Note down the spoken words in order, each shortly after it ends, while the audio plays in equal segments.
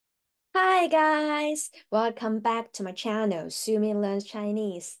Hi guys, welcome back to my channel, Sumie Learns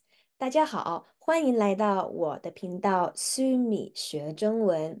Chinese. 大家好，欢迎来到我的频道 Sumi 学中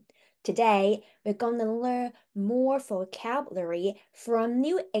文。Today we're gonna learn more vocabulary from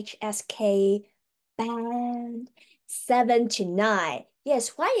new HSK band 7 to 9. Yes,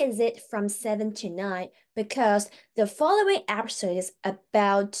 why is it from 7 to 9? Because the following episode is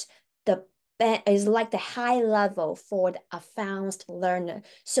about the is like the high level for the advanced learner.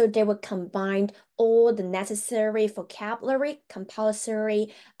 So they will combine all the necessary vocabulary,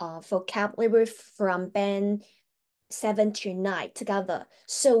 compulsory vocabulary from band 7 to 9 together.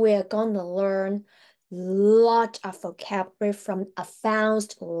 So we're going to learn lot of vocabulary from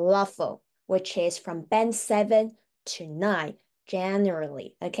advanced level, which is from band 7 to 9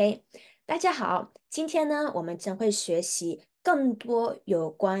 generally. OK，大家好，今天呢，我们将会学习更多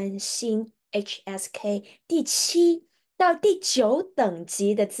有关新 HSK 第7到第9等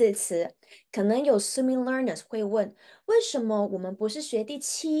级的字词。可能有 Sumi learners 会问，为什么我们不是学第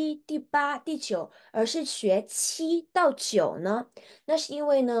7、第8、第9，而是学7到9呢？那是因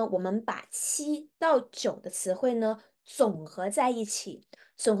为呢，我们把7到9的词汇呢总合在一起，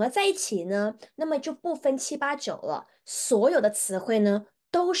总合在一起呢，那么就不分7、8、9了。所有的词汇呢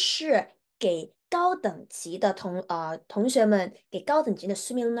都是给高等级的同学们，给高等级的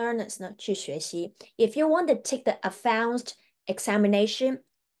Sumi learners 呢去学习。If you want to take the advanced examination,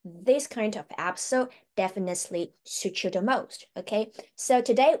 this kind of episode definitely suits you the most. Okay, so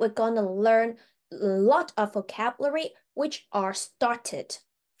today we're gonna learn a lot of vocabulary which are started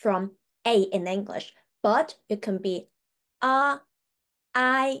from A in English, but it can be a,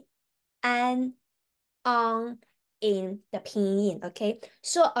 I, an, on in the pinyin. Okay,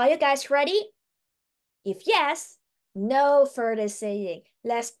 so are you guys ready? If yes, no further saying.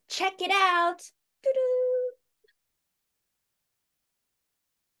 Let's check it out. Doo-doo.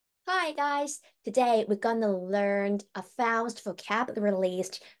 Hi guys, today we're gonna learn a fast vocabulary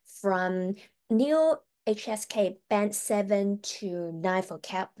list from new HSK Band 7 to 9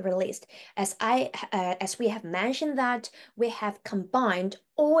 vocabulary list. As we have mentioned that we have combined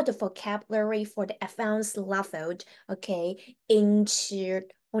all the vocabulary for the advanced level, okay, into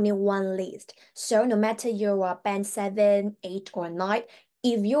only one list. So no matter you are Band 7, 8, or 9,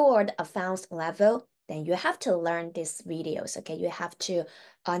 if you're the advanced level, then you have to learn these videos, okay? You have to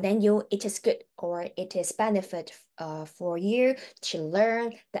then it is good or it is benefit for you to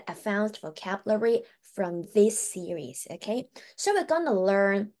learn the advanced vocabulary from this series. Okay, so we're gonna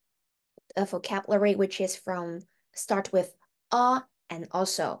learn a vocabulary which is from start with a and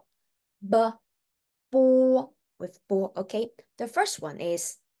also b, bo with bo. Okay, the first one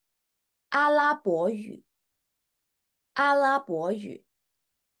is 阿拉伯语，阿拉伯语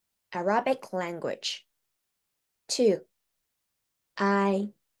Arabic language. Two,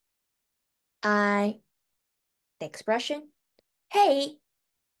 I, I, the expression, hey,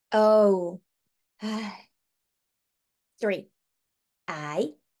 oh. Three,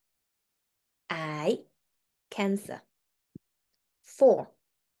 I, cancer. Four,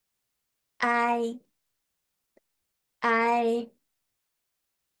 I, I,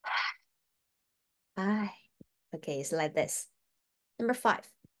 I. Okay, it's like this. Number five,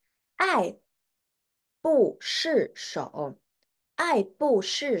 爱不释手，爱不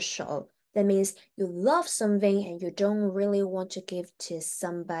释手. That means you love something and you don't really want to give to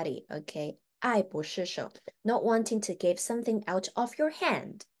somebody. Okay, 爱不释手, not wanting to give something out of your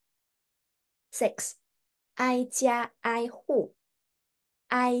hand. Six, 挨家挨户，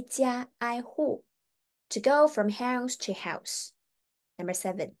挨家挨户. To go from house to house. Number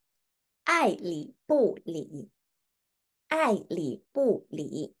seven, 爱理不理，爱理不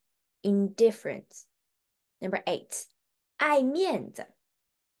理 indifference. Number eight, 爱面子，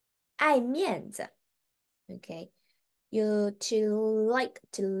爱面子 okay, you to like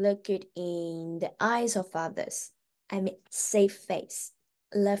to look good in the eyes of others. I mean, save face,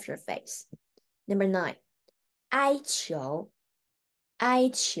 love your face. Number nine, 哀求，哀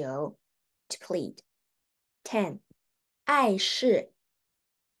求 to plead. 10, 碍事，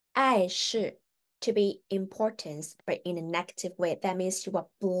碍事 to be important, but in a negative way. That means you are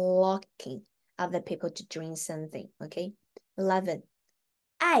blocking other people to drink something. Okay. 11.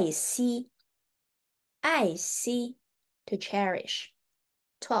 爱惜，爱惜 to cherish.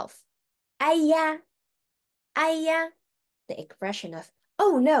 12. 哎呀，哎呀 the expression of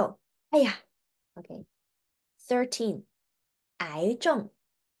oh no, 哎呀. Okay. 13. 癌症，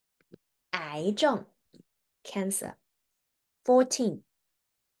癌症 cancer. 14.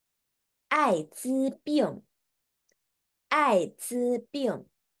 艾滋病，艾滋病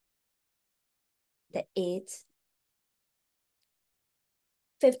the AIDS.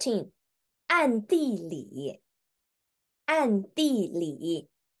 15. 暗地里，暗地里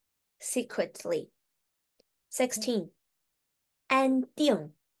secretly. 16. 安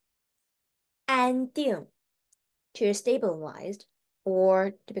定，安定 to stabilized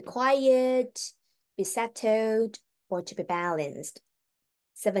or to be quiet, be settled, or to be balanced.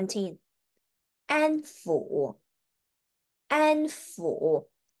 17. 安抚，安抚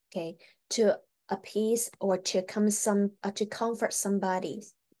okay, to appease or to to comfort somebody.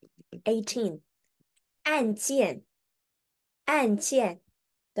 18. 按键，按键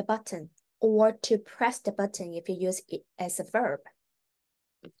the button or to press the button if you use it as a verb.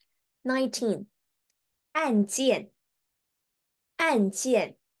 19. 案件，案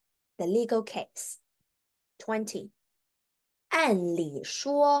件 the legal case. 20. 按理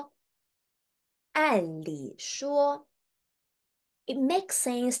说，按理说 it makes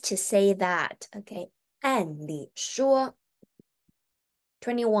sense to say that, okay? 按理说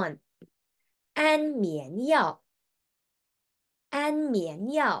 21. 安眠药，安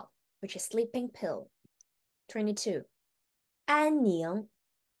眠药 which is sleeping pill. 22. 安宁，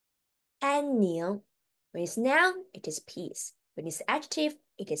安宁 when it's noun, it is peace. When it's adjective,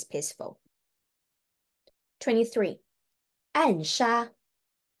 it is peaceful. 23. 暗杀，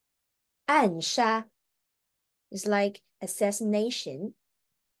暗杀 is like assassination.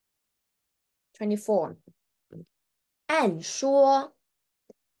 24. 按说，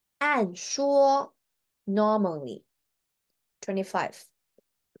按说 normally. 25.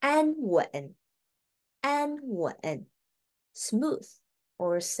 安稳，安稳 smooth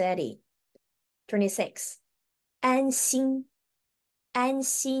or steady. 26. 安心，安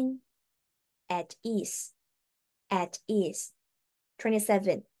心 at ease, at ease.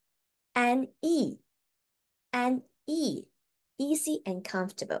 27. 安逸，安逸 easy and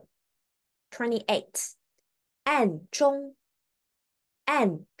comfortable. 28. 暗中，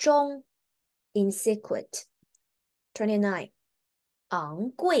暗中 in secret. 29. 昂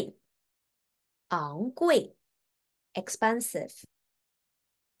贵，昂贵 expensive.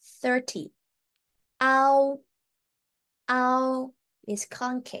 30. 凹，凹 is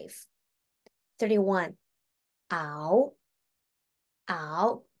concave. 31. 熬，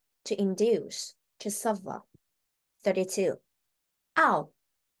熬 to induce, to suffer. 32. 傲，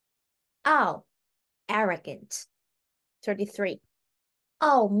傲 arrogant. 33.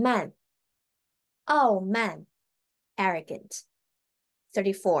 傲慢，傲慢 arrogant.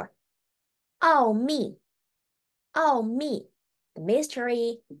 34. 奥秘，奥秘 the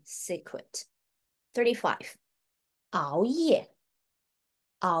mystery, secret. 35. 熬夜，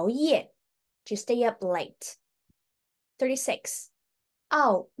熬夜 to stay up late. 36.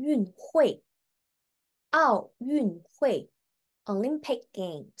 奥运会，奥运会 Olympic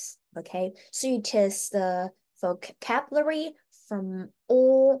Games. Okay, so it is the vocabulary from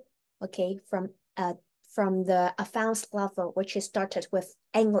all, okay, from the advanced level, which is started with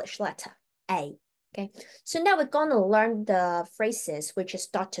English letter A. Okay, so now we're gonna learn the phrases which is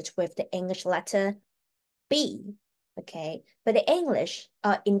started with the English letter B. Okay, but the English,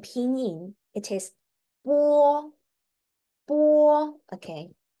 in pinyin, it is 波，波。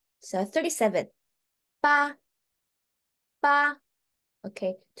Okay, so 37. 八，八。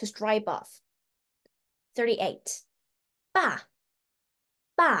Okay, to stripe off. 38. 爸，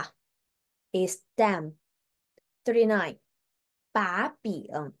爸 is damn. 39. 把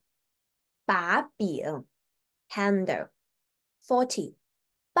柄，把柄 handle. 40.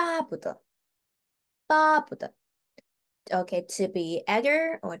 巴不得，巴不得 okay, to be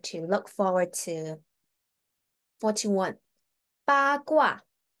eager or to look forward to. 41. 八卦，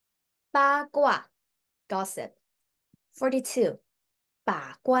八卦 gossip. 42.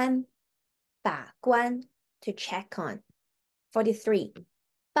 把关，把关 to check on. 43.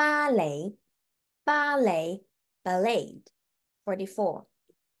 芭蕾，芭蕾 ballet. 44.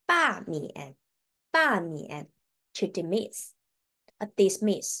 罢免，罢免 to dismiss,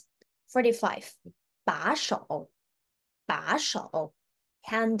 dismiss. 45. 把手，把手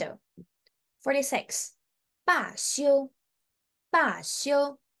handle. 46. 罢休，罢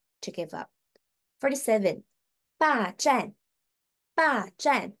休 to give up. 47. 霸占，霸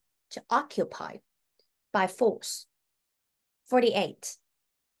占 to occupy by force. 48.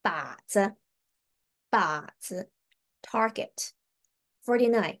 靶子，靶子 target.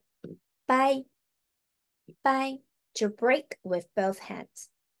 49. 掰，掰 to break with both hands.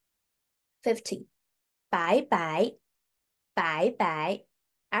 50. 白白，白白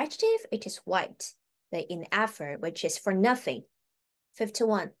adjective, it is white. The ineffort, which is for nothing.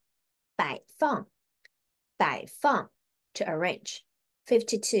 51. 摆放，摆放 to arrange.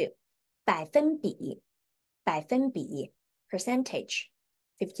 52. 百分比，百分比 percentage.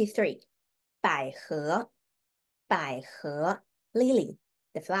 53. 百合百合 lily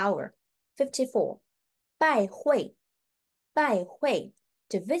the flower 54拜会拜会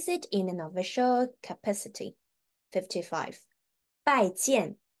to visit in an official capacity 55拜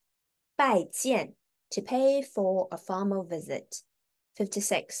见拜见 to pay for a formal visit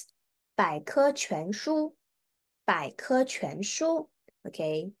 56百科全书百科全书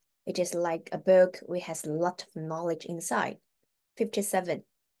okay it is like a book which has a lot of knowledge inside 57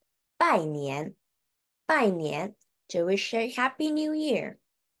拜年拜年 to wish a happy new year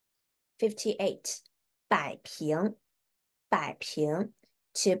 58摆平摆平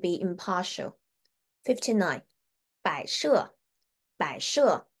to be impartial 59摆设摆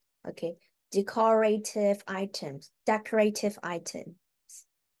设 okay decorative items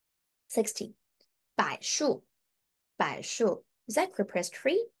 60柏树柏树 is that Christmas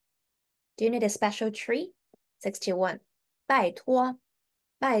tree do you need a special tree 61拜托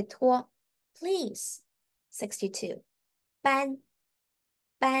拜托 please 62搬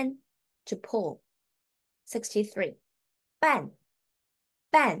搬 to pull 63 扮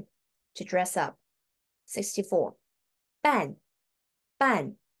扮 to dress up 64 扮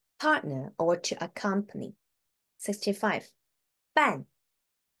扮 partner or to accompany 65 扮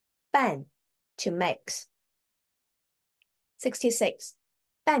扮 to mix 66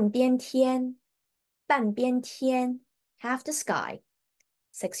半边天半边天 half the sky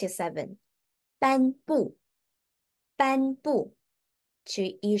 67颁布颁布 to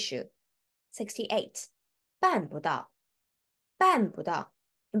issue 68办不到办不到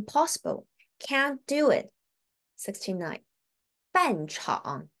impossible can't do it 69半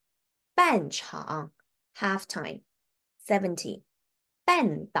场半场 half time 70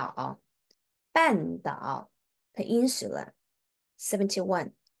半岛半岛 peninsula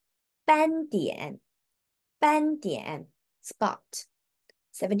 71斑点斑点 spot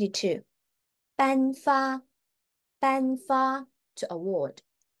 72颁发颁发 to award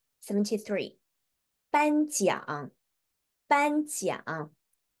 73颁奖颁奖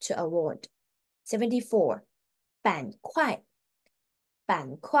to award 74板块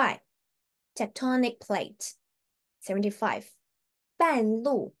板块 tectonic plate 75半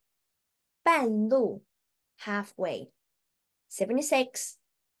路半路 halfway 76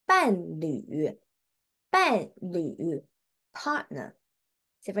伴侣伴侣 partner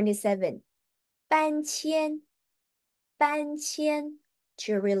 77搬迁搬迁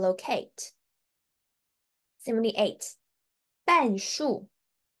to relocate 78半数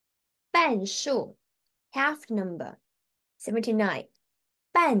半数 half number 79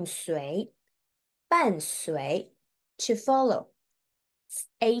伴随伴随 to follow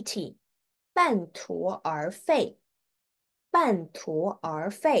 80半途而废半途而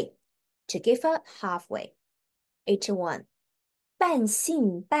废 to give up halfway 81半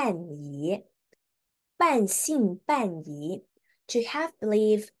信半疑半信半疑 to half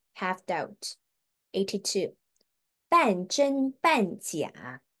believe half doubt 82半真半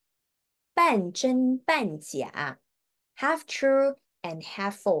假半真半假 half true and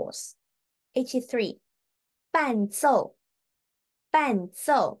half false 83伴奏伴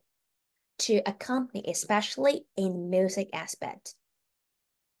奏 to accompany especially in music aspect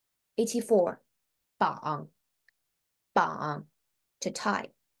 84绑绑 to tie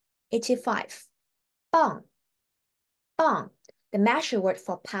 85磅磅 the measure word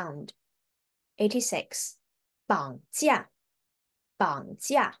for pound 86绑架绑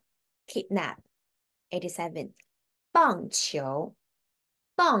架 kidnap 87棒球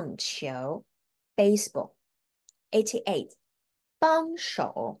棒球 baseball 88帮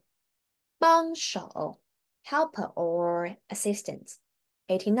手帮手 helper or assistant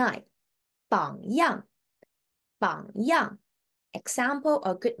 89榜样榜样 example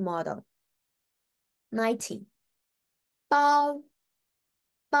or good model 90包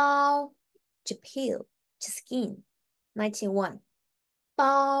包 to peel to skin 91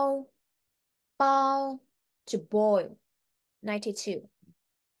包包 to boil 92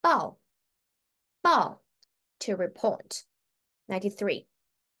报报 to report 93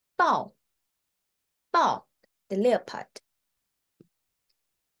报报 the leopard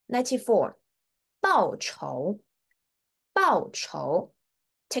 94报仇报仇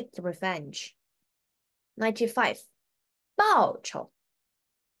take the revenge 95报酬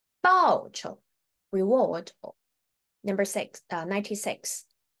报酬 reward number 96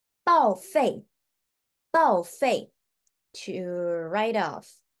报废报废 to write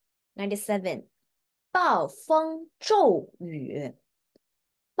off 97暴风骤雨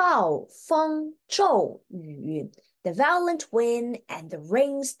暴风骤雨 the violent wind and the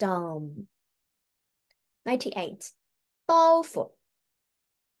rainstorm 98包袱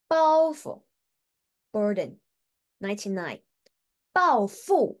包袱 burden. 99. 报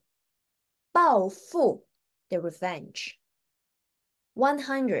复 报复 the revenge.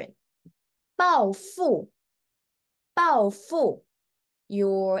 100. 报复报复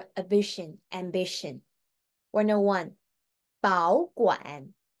your ambition. 101. 保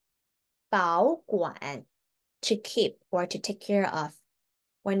管保管 to keep or to take care of.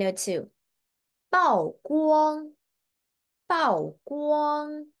 102. 曝光曝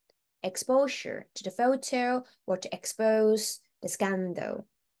光 exposure to the photo or to expose the scandal.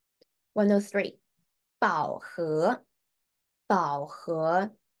 103. 饱和饱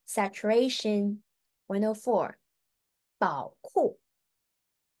和 saturation. 104. 宝库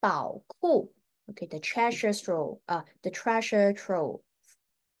宝库 okay, the treasure trove.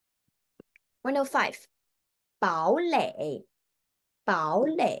 105. 堡垒堡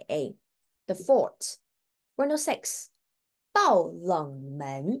垒 the fort. 106. 爆冷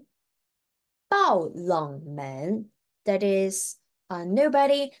门爆冷门 that is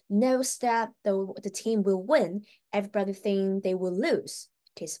nobody knows that the team will win. Everybody think they will lose.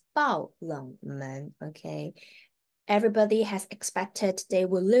 It is 爆冷门 okay. Everybody has expected they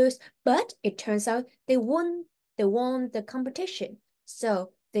will lose, but it turns out they won the competition.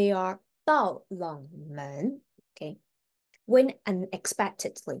 So they are 爆冷门 okay. Win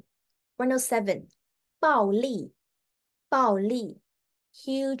unexpectedly. 107. 暴利暴利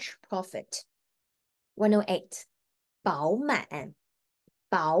huge profit. 108. 饱满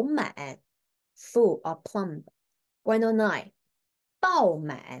饱满 full or plump. 109. 爆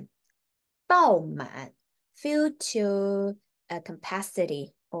满爆满 filled to a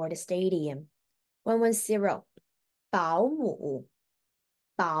capacity or the stadium. 110. 保姆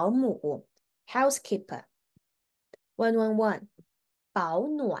保姆 housekeeper. 111. 保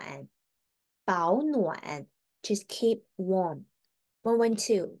暖保暖 to keep warm.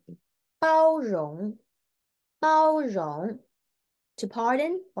 112. 包容包容 to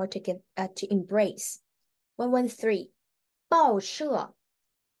pardon or to embrace. 113. 报社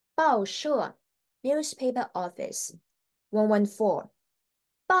报社 newspaper office. 114.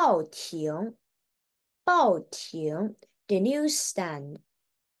 报亭报亭 the newsstand.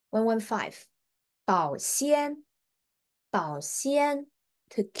 115. 保鲜保鲜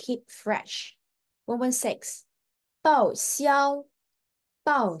to keep fresh. 116. 报销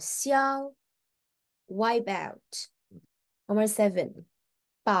报销 wipe out. 117.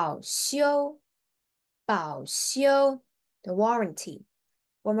 保修保修 the warranty.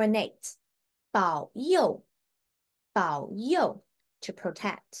 118. 保佑保佑 to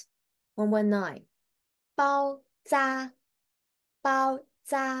protect. 119. 包扎包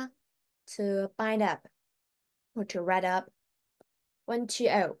扎 to bind up or to wrap up.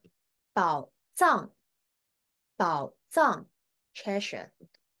 120. 宝藏宝藏 treasure.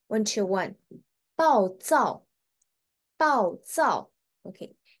 121. 暴躁暴躁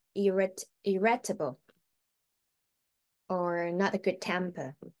okay, irritable or not a good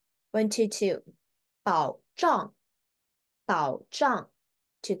temper. 122. 保障保障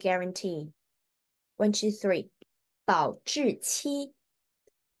to guarantee. 123. 保质期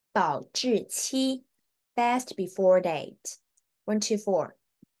保质期 best before date. 124.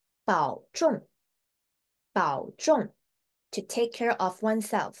 保重保重 to take care of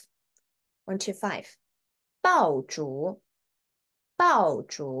oneself. 125. 爆竹爆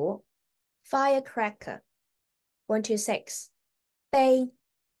竹 firecracker. 126. 杯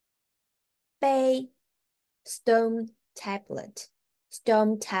杯 stone tablet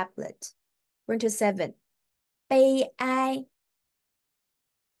stone tablet. 127. 悲哀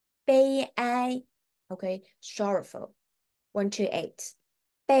悲哀 okay, sorrowful. 128.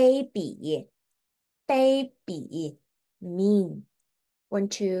 卑鄙卑鄙 mean.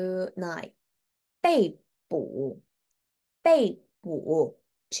 129. 被捕被捕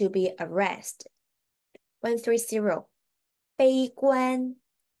to be arrested. 130. 悲观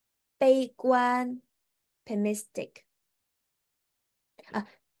悲观 pessimistic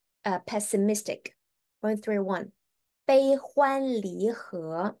pessimistic. 131. 悲欢离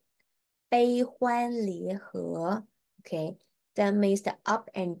合悲欢离合 okay, that means the up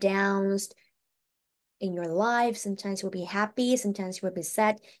and downs in your life. Sometimes you'll be happy, sometimes you will be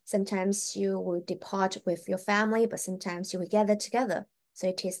sad, sometimes you will depart with your family, but sometimes you will gather together. So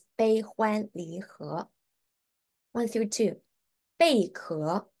it is 悲欢离合. 132. 贝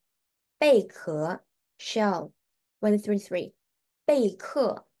壳贝壳 shell. 133. 备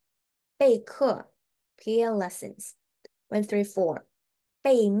课备课 peer lessons. 134.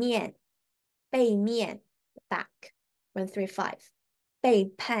 背面背面 back. 135. 背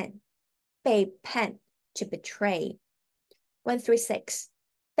叛背叛 to betray. 136.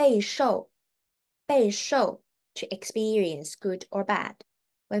 备受备受 to experience good or bad.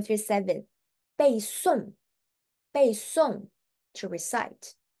 137背诵背诵 to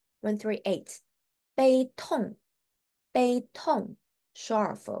recite. 138悲痛悲痛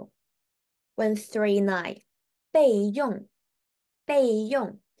sorrowful. 139备用备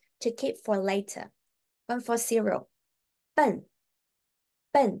用 to keep for later. 140笨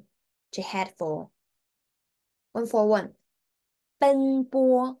笨 to head for. 141奔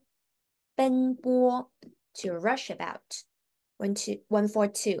波奔波 to rush about.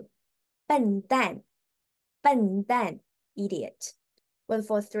 142笨蛋笨蛋 idiot.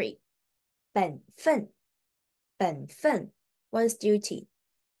 143本分本分 one's duty.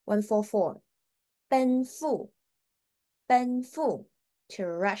 144奔赴奔赴 to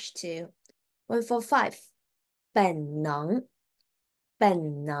rush to. 145本能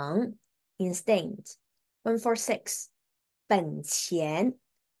本能 instinct. 146本钱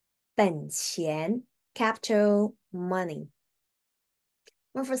本钱 capital money.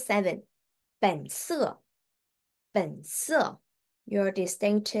 147本色本色 your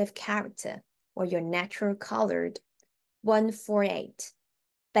distinctive character or your natural colored. 148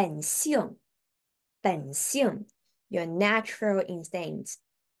本性本性 your natural instincts.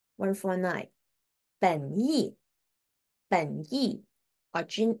 149本意本意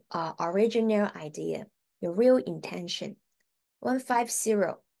original idea, your real intention.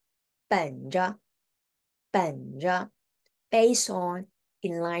 150本着本着 based on,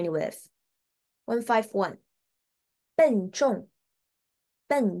 in line with. 151笨重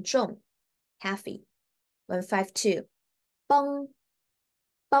笨重 heavy. 152绷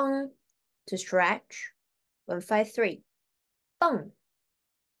绷 to stretch. 153蹦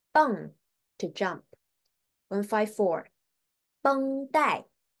蹦 to jump. 154绷带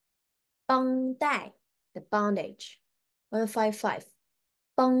绷带 the bondage. 155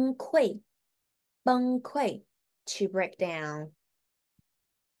崩溃崩溃 to break down.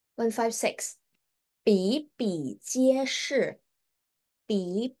 156比比皆是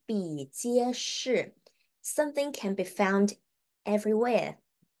比比皆是 something can be found everywhere.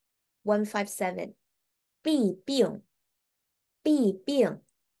 157弊病弊病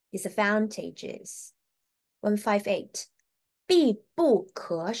disadvantages. 158必不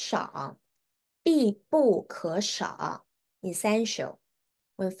可少必不可少 essential.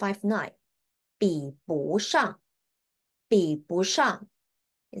 159比不上比不上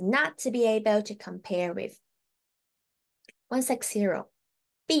is not to be able to compare with. 160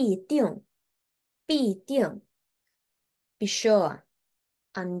必定必定 be sure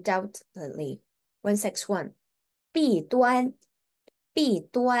undoubtedly. 161弊端弊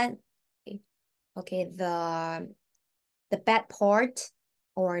端 okay, the bad part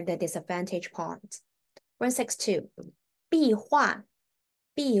or the disadvantage part. 162壁画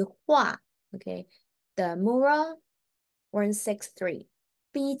壁画 okay, the mural. 163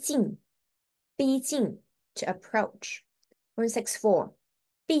逼近逼近 to approach. 164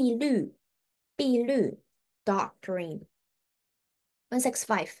碧绿碧绿 dark green.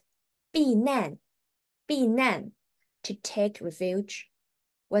 165避难避难 to take refuge.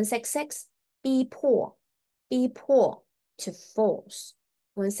 166逼迫逼迫 to force.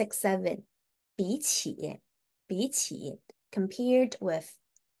 167比起比起 compared with.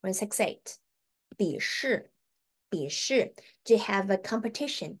 168比试比试 to have a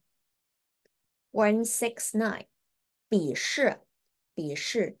competition. 169鄙视鄙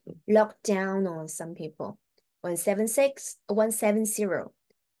视 look down on some people. 170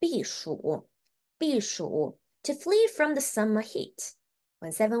避暑避暑 to flee from the summer heat.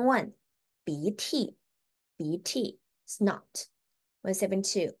 171鼻涕鼻涕 snot.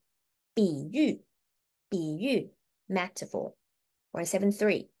 172比喻比喻 metaphor.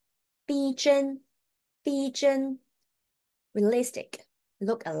 173逼真逼真 realistic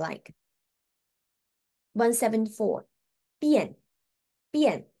look alike. 174辩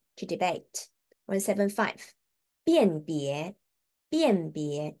辩 to debate. 175辨别辨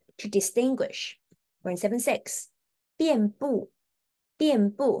别 to distinguish. 176遍布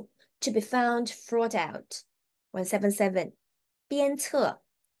遍布 to be found throughout out. 177鞭策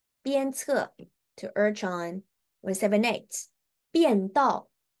鞭策 to urge on. 178变道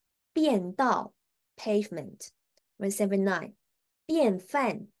变道 pavement. 179便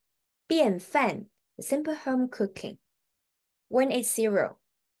饭便饭 simple home cooking. 180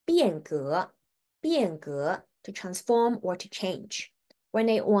变革变革 to transform or to change.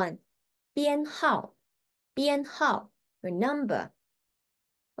 181编号编号 your number.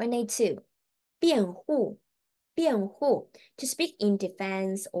 182辩护辩护 to speak in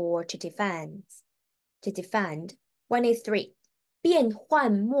defense or to defend to defend. 183变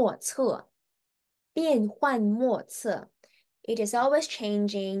幻莫测变幻莫测. It is always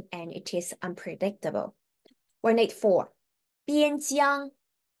changing and it is unpredictable. 184. 边疆,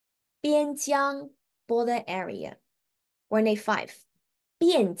 边疆, border area. 185.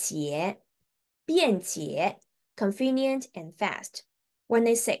 便捷, 便捷, convenient and fast.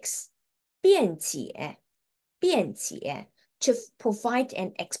 186. 辩解, 辩解, to provide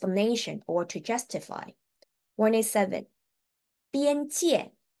an explanation or to justify. 187. 边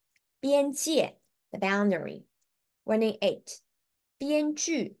界, 边界, the boundary. 188. 编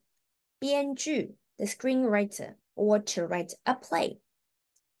剧, 编剧, the screenwriter or to write a play.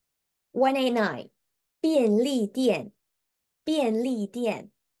 189. 便利店, 便利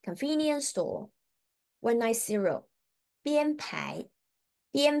店, convenience store. 190. 编排,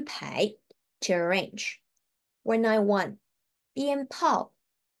 编排, to arrange. 191. 鞭炮,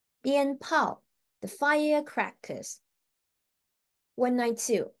 鞭炮, the firecrackers.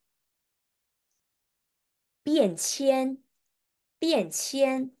 192. 变迁, 变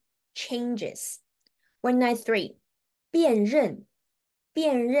迁, changes. 193. 辨认,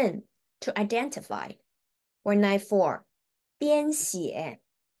 辨认, to identify. 194. 编写,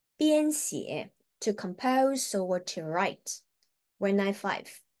 编写, to compose or to write.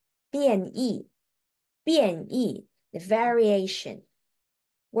 195. 变异, 变异, the variation.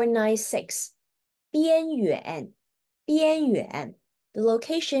 196. 边远, 边远, the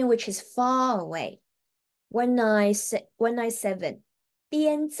location which is far away. 197.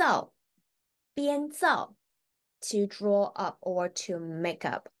 编造, 编造, to draw up or to make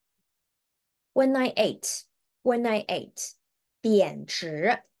up. 198. 198. 贬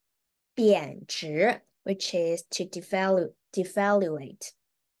值, 贬值, which is to devaluate.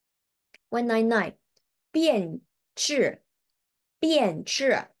 199. 变质, 变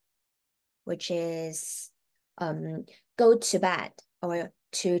质, which is go to bad or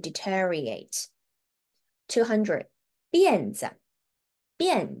to deteriorate. 200. 辫子,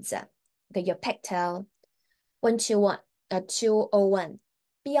 辫子, okay, your pigtail. 201.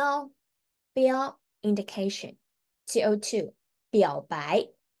 标, 标, indication. 202. 表白,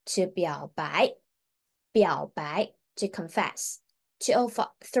 to 表白, 表白, to confess.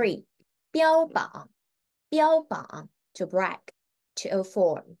 203. 标榜, 标榜, to brag.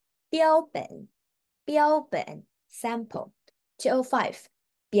 204. 标本, 标本, sample. 205.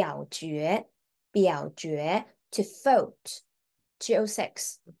 表决, 表决, to vote.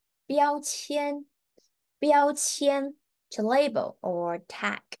 206. 标签, 标签, to label or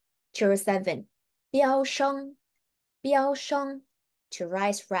tag. 207. 飙升, 飙升, to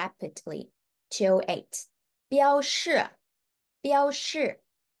rise rapidly. 208. 标示, 标示,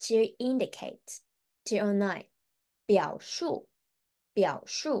 to indicate. 209. 表述, 表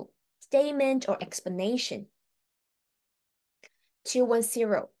述, statement or explanation.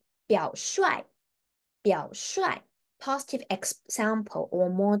 210. 表率, 表率, positive example or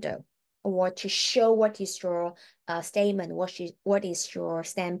model, or to show what is your statement, what is your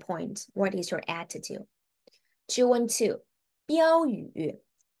standpoint, what is your attitude. 212. 标语,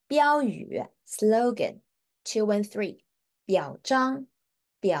 标语, slogan. 213. 表彰,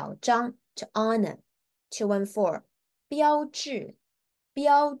 表彰, to honor. 214. 标志,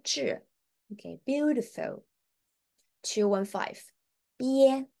 标志, okay, beautiful. 215.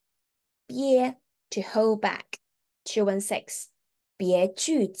 憋, 憋, to hold back. 216. 别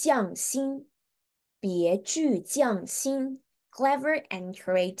具匠心, 别具匠心, clever and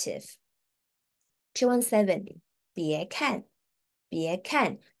creative. 217. 别看, 别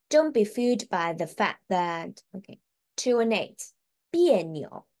看, don't be fooled by the fact that, okay. 218. 别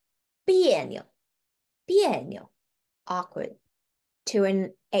扭, 别扭, 别扭, awkward.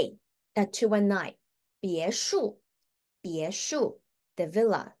 219. 别墅, 别墅, the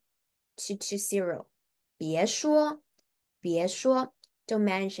villa. 220. 别说, 别说, don't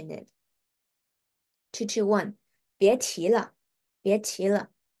mention it. 221. 别提了, 别提了,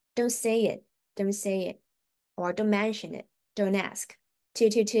 don't say it, don't say it, or don't mention it, don't ask.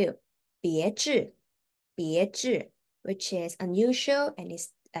 222. 别致, 别致, which is unusual and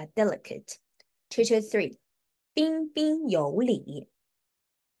is delicate. 223. 彬彬有礼,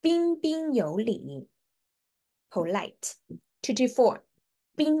 彬彬有礼, polite. 224.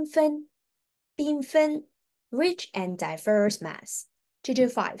 缤纷, 缤纷, rich and diverse mass.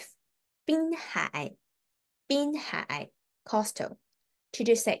 225. 滨海, 滨海, coastal.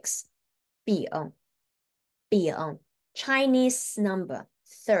 226. 丙, 丙, Chinese number,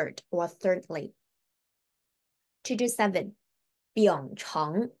 third or thirdly. 227. 秉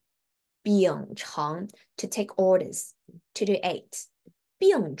承, 秉承, to take orders. 228.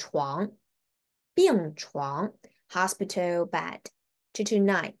 病床, 病床, hospital bed.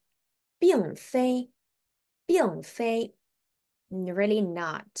 229. 并非，并非 really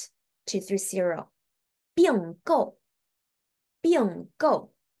not. 230. 并购，并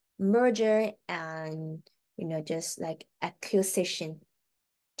购 merger and just like acquisition.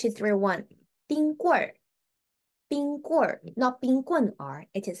 231. 冰棍儿，冰棍儿 not 冰棍儿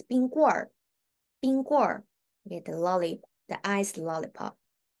it is 冰棍儿，冰棍儿 okay, the ice lollipop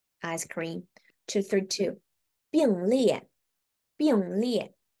ice cream. 232. 并列，并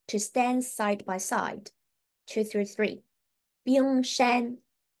列 to stand side by side. 233. 冰山，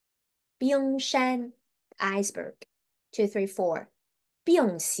冰山 iceberg. 234.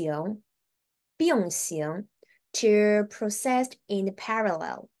 并行，并行 to process in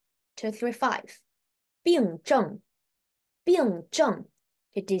parallel. 235. 病症，病症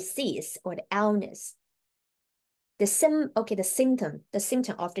the disease or the illness. The symptom of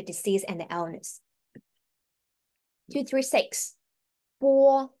the disease and the illness. 236.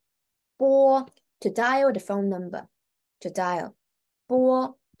 拨，拨 to dial the phone number. To dial.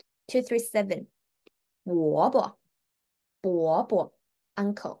 拨 237. 伯伯，伯伯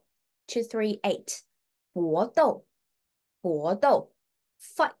uncle. 238. 搏斗，搏斗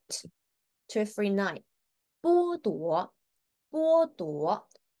fight. 239. 剥夺，剥夺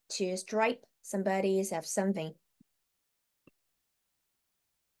to stripe somebody of something.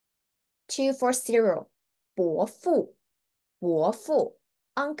 240. 伯父，伯父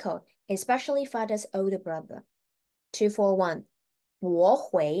uncle, especially father's older brother. 241. 驳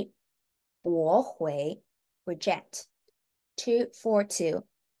回，驳回 reject. 242.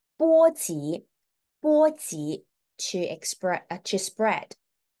 波及，波及 to spread.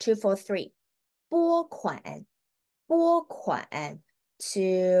 243. 拨款，拨款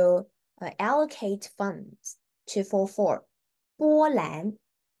to allocate funds. 244. 波澜，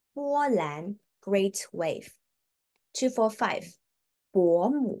波澜 great wave. 245. 伯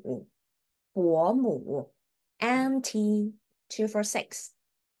母，伯母 auntie. 246.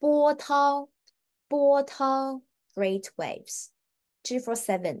 波涛，波涛 great waves.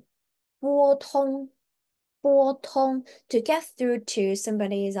 247. 拨通，拨通 to get through to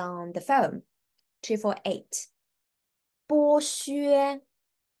somebody is on the phone. 248. 剥削，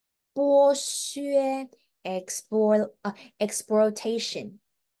剥削 exploitation.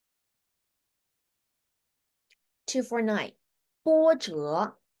 249. 波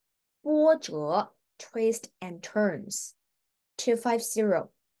折，波折 twist and turns. 250.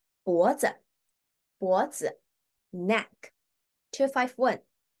 脖子，脖子 neck. 251.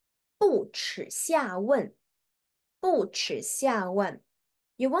 不耻下问，不耻下问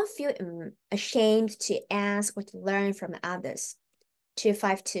you won't feel ashamed to ask or to learn from others.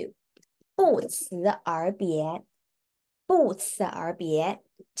 252. 不辞而别，不辞而别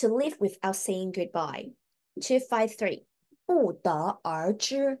to leave without saying goodbye. 253. 不得而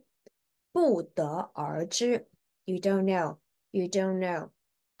知，不得而知 you don't know, you don't know,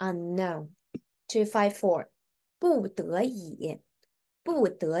 unknown. 254. 不得已，不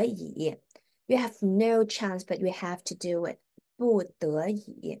得已 you have no chance but you have to do it. 不得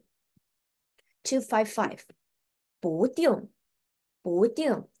已 255. 不定，不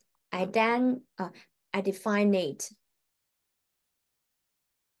定 I define it.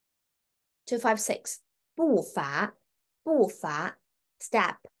 256. 步伐，步伐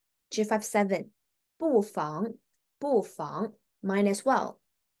step. 257. 不妨，不妨 might as well.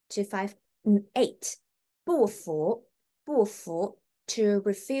 258. 不服，不服 to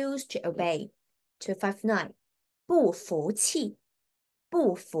refuse to obey. 259. 不服气，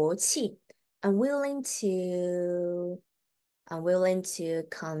不服气 unwilling to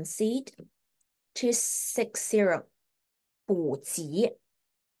concede. 260. 补给，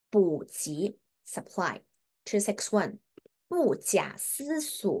补给 supply. 261. 不假思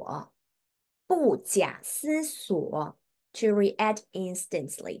索，不假思索 to react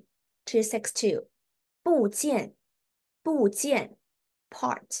instantly. 262. 部件，部件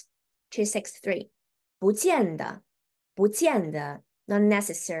part. 263. 不见得，不见得 not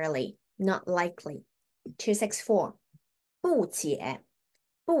necessarily, not likely. 264. 不解，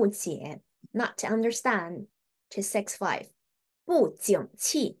不解 not to understand. 265. 不景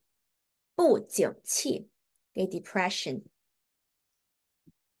气，不景气 a depression,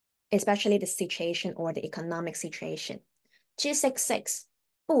 especially the situation or the economic situation. 266.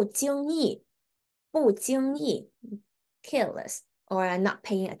 不经意，不经意 careless or not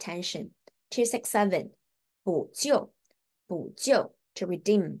paying attention. 267. 补救，补救 to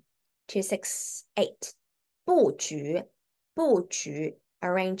redeem. 268. 布局，布局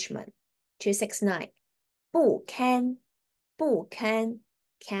arrangement. 269. 不堪，不堪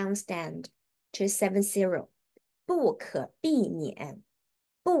can't stand. 270. 不可避免，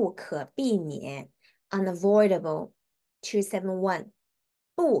不可避免 unavoidable 271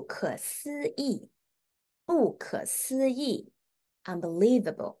不可思议不可思议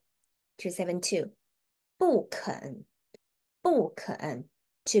unbelievable 272不肯不肯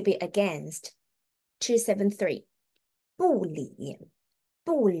to be against 273不理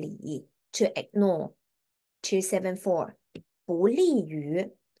不理 to ignore 274不利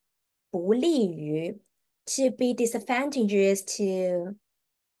于不利于 to be disadvantageous to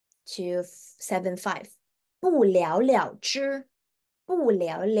 275不了了之不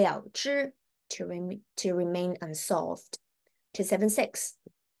了了之 to remain unsolved 276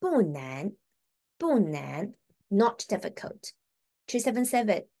不难不难 not difficult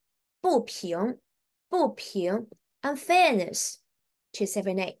 277不平不平 unfairness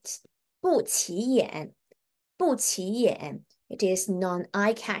 278不起眼不起眼 it is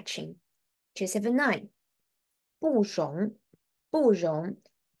non-eye catching 279不容不容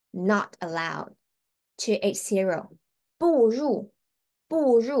not allowed 280步入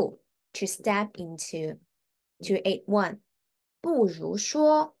步入 to step into 281不如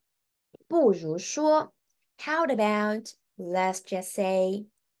说不如说 how about let's just say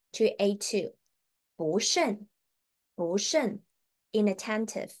 282不慎不慎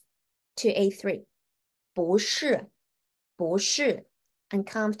inattentive 283不是不是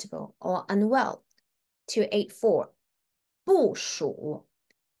uncomfortable or unwell 284部署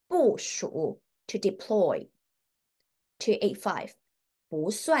部署 to deploy 285不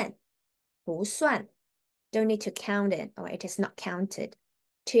算不算 don't need to count it or it is not counted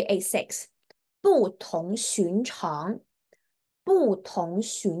 286不同寻常不同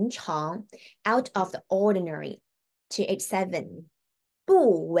寻常 out of the ordinary 287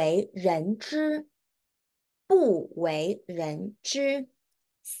不为人知不为人知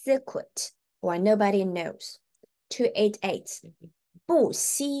secret or nobody knows 288不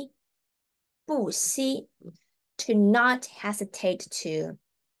惜不惜 to not hesitate to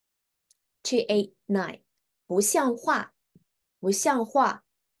 289不像话不像话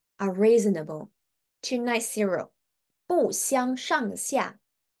unreasonable 290不相上下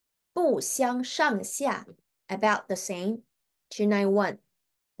不相上下 about the same 291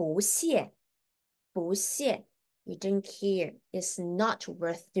不屑不屑 you don't care it's not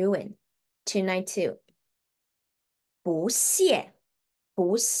worth doing 292不屑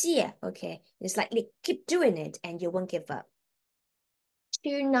不屑 okay it's like keep doing it and you won't give up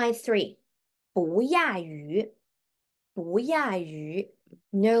 293不亚于不亚于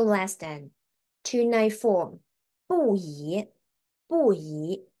no less than 294不宜不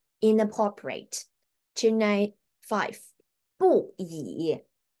宜 inappropriate 295不以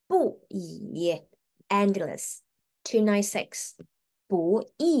不以 endless 296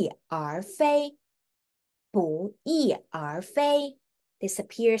不翼而飞不翼而飞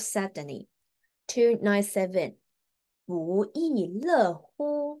disappear suddenly 297不亦乐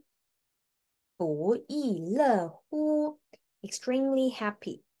乎不亦乐乎 extremely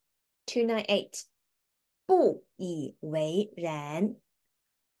happy 298不以为然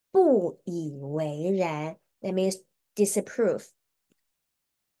不以为然 that means disapprove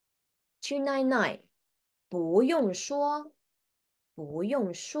 299不用说不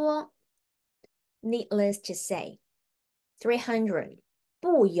用说 needless to say 300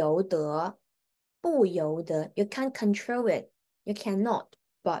不由得不由得 you can't control it you cannot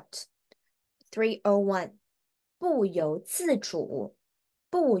but 301不由自主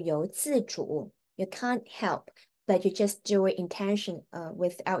不由自主 you can't help but you just do it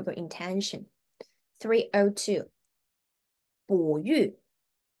without your intention 302哺育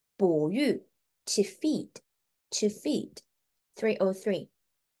哺育 to feed to feed 303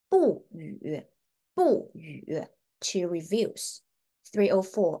不语不语 to refuse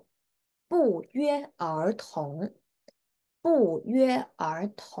 304不约而同不约而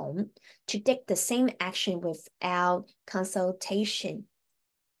同 to take the same action without consultation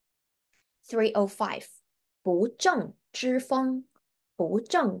 305不正之风不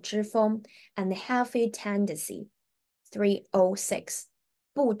正之风 unhealthy tendency 306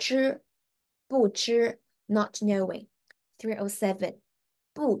不知不知 not knowing 307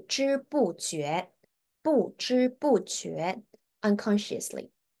不知不觉不知不觉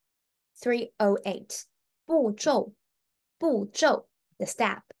unconsciously 308步骤步骤 the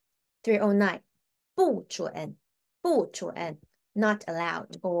step 309不准不准 not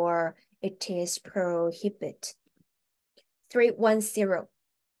allowed or it is prohibited 310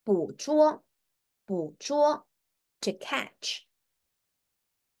捕捉捕捉 to catch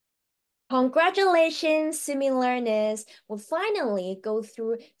Congratulations, Sumie Learners! We'll finally go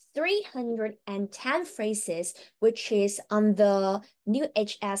through 310 phrases, which is on the new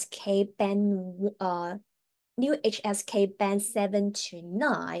HSK band 7 to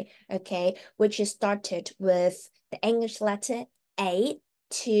 9, okay, which is started with the English letter A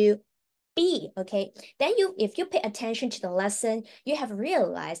to B, okay. Then if you pay attention to the lesson, you have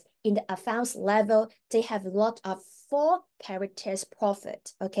realized in the advanced level, they have a lot of 4 characters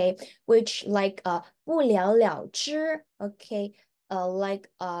profit, okay, which like 不了了之, okay, like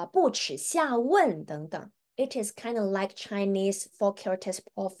不耻下问等等. It is kind of like Chinese 4 characters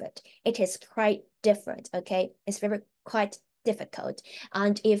profit. It is quite different, okay? It's very quite difficult.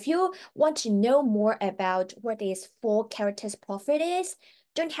 And if you want to know more about what is 4 characters profit is,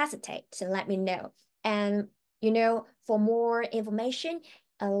 don't hesitate to let me know. And for more information,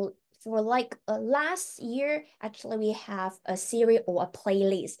 for like last year, actually we have a series or a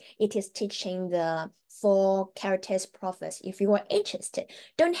playlist. It is teaching the 4 characters prophets. If you are interested,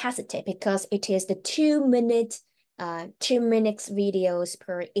 don't hesitate because it is the 2 minute 2 minutes videos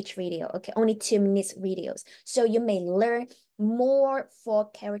per each video. Okay, only 2 minutes videos. So you may learn more 4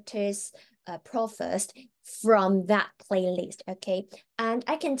 characters prophets from that playlist. Okay, and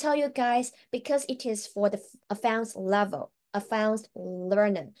I can tell you guys because it is for the advanced level, advanced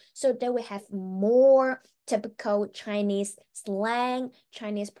learner. So they will have more typical Chinese slang,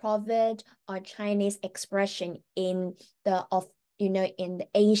 Chinese proverb, or Chinese expression in the in the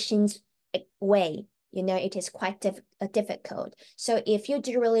Asian way. It is quite difficult. So if you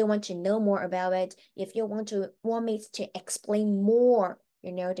do really want to know more about it, if you want me to explain more,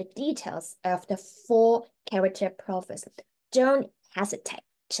 the details of the 4 character prophets, don't hesitate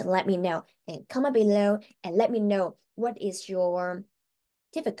to let me know and comment below and let me know what is your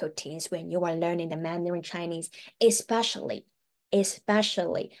difficulties when you are learning the Mandarin Chinese, especially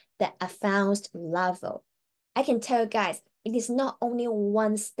the advanced level. I can tell you guys, it is not only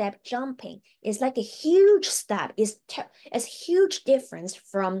one step jumping. It's like a huge step. It's a huge difference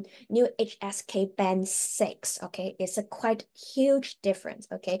from new HSK band 6. Okay, it's a quite huge difference.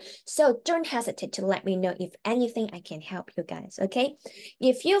 Okay, so don't hesitate to let me know if anything I can help you guys. Okay,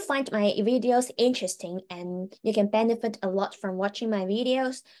 if you find my videos interesting and you can benefit a lot from watching my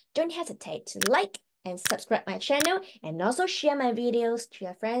videos, don't hesitate to like and subscribe my channel and also share my videos to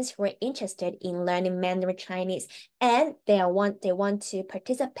your friends who are interested in learning Mandarin Chinese and they want to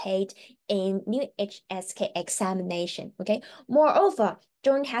participate in new HSK examination. Okay. Moreover,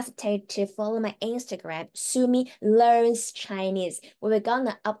 don't hesitate to follow my Instagram, Sumie Learns Chinese. We're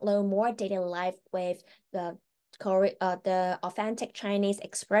gonna upload more daily life with the authentic Chinese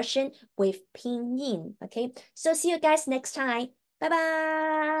expression with pinyin. Okay. So see you guys next time. Bye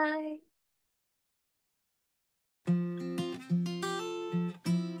bye.